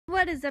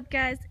What is up,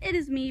 guys? It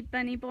is me,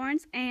 Bunny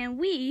Borns, and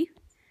we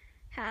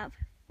have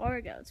 4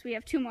 goats. We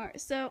have 2 more.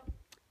 So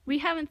we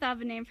haven't thought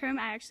of a name for him.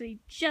 I actually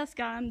just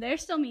got him. They're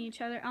still meeting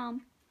each other.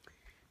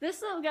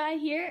 This little guy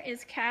here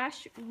is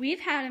Cash. We've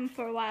had him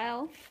for a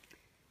while.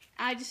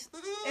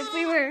 If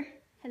we were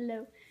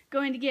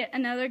going to get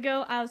another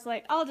goat, I was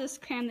like, I'll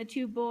just cram the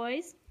 2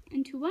 boys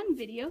into one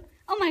video.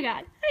 Oh my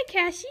God! Hi,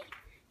 Cashy.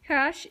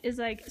 Cash is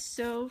like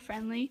so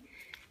friendly.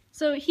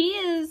 So he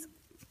is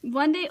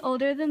 1 day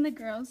older than the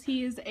girls.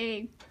 He's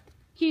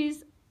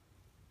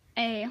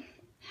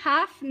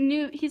half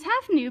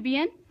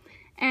Nubian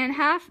and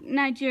half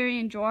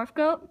Nigerian dwarf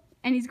goat,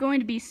 and he's going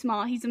to be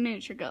small. He's a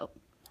miniature goat.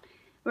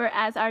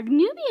 Whereas our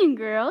Nubian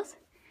girls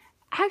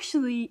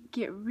actually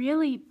get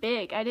really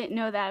big. I didn't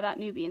know that about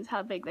Nubians,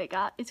 how big they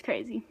got. It's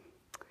crazy.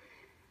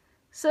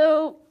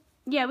 So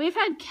yeah, we've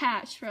had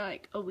Cash for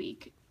like a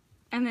week,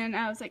 and then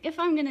I was like, if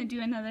I'm gonna do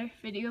another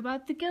video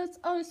about the goats,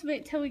 I'll just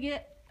wait till we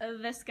get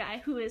this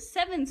guy who is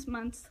 7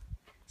 months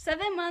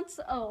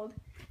old.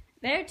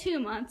 They're 2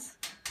 months,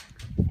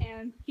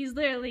 and he's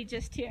literally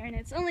just here, and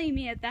it's only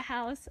me at the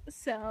house,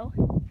 so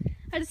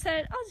I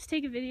decided I'll just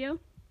take a video.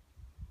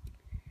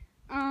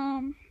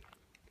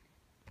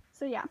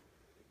 So yeah,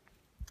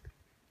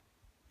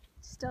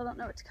 still don't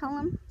know what to call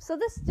him. So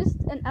this is just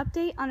an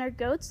update on our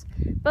goats.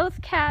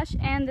 Both Cash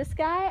and this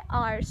guy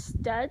are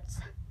studs,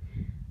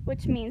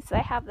 which means they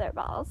have their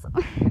balls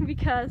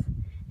because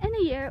in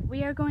a year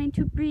we are going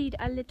to breed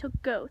our little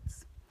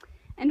goats.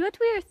 And what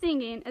we are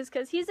thinking is,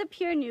 because he's a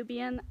pure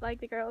Nubian like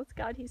the girls,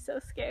 God, he's so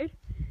scared,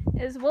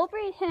 is we'll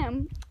breed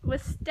him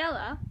with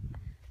Stella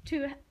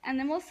and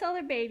then we'll sell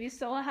their babies,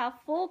 so we'll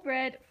have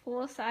full-bred,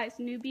 full-size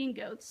Nubian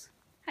goats.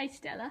 Hi,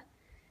 Stella.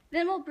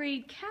 Then we'll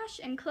breed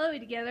Cash and Chloe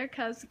together,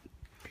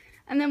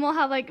 and then we'll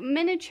have like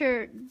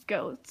miniature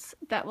goats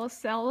that we'll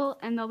sell,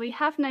 and they'll be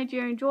half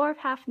Nigerian dwarf,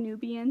 half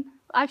Nubian.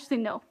 Actually,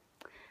 no.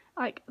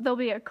 Like, there'll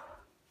be a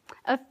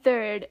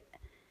third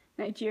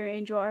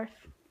Nigerian dwarf,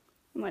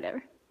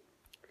 whatever.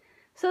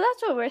 So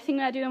that's what we're thinking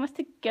about doing with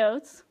the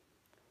goats.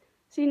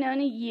 So, in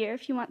a year,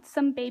 if you want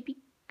some baby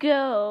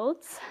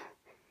goats,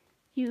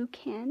 you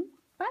can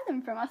buy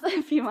them from us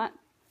if you want.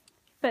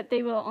 But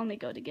they will only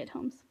go to good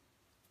homes.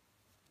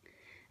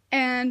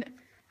 And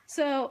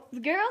so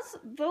the girls,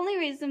 the only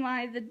reason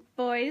why the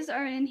boys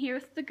are in here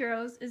with the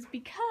girls is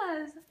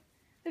because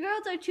the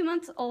girls are 2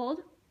 months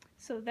old,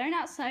 so they're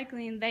not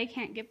cycling, they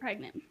can't get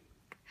pregnant.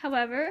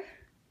 However,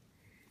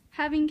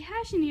 having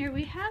Cash in here,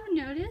 we have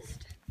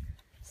noticed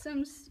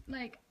some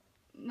like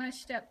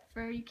mushed up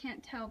fur. You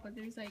can't tell, but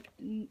there's like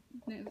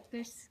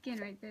there's skin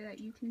right there that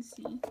you can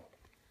see.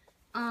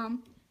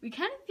 We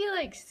kind of feel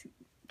like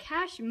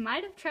Cash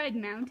might have tried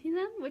mounting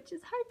them, which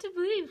is hard to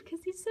believe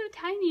because he's so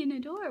tiny and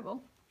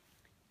adorable.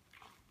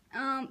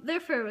 Their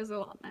fur was a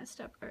lot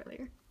messed up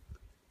earlier.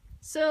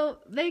 So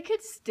they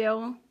could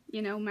still,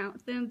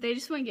 mount them. They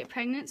just wouldn't get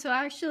pregnant. So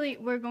actually,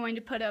 we're going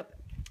to put up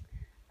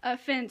a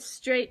fence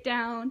straight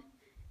down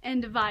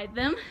and divide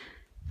them.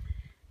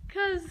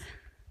 Because,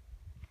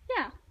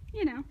 yeah,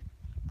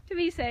 to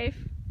be safe.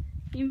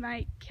 You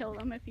might kill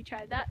them if you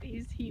tried that.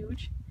 He's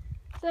huge.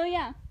 So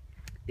yeah,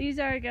 these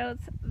are our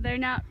goats. They're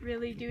not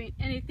really doing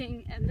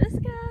anything, and this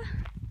guy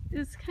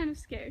is kind of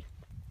scared.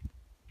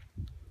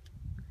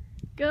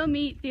 Go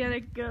meet the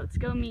other goats.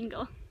 Go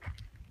mingle.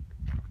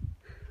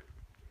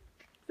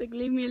 It's like,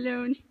 leave me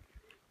alone.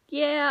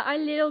 Yeah, our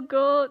little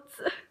goats.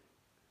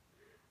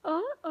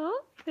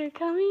 Oh, they're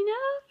coming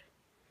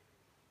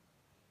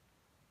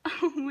up.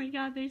 Oh my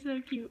God, they're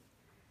so cute.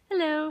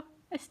 Hello.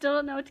 I still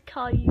don't know what to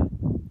call you.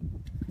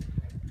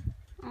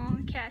 Oh,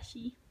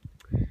 Cashy.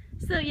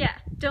 So yeah,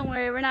 don't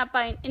worry, we're not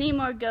buying any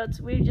more goats.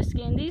 We're just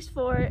getting these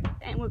 4,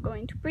 and we're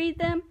going to breed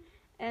them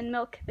and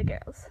milk the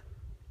girls.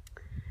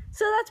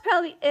 So that's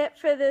probably it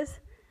for this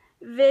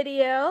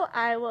video.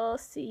 I will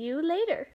see you later.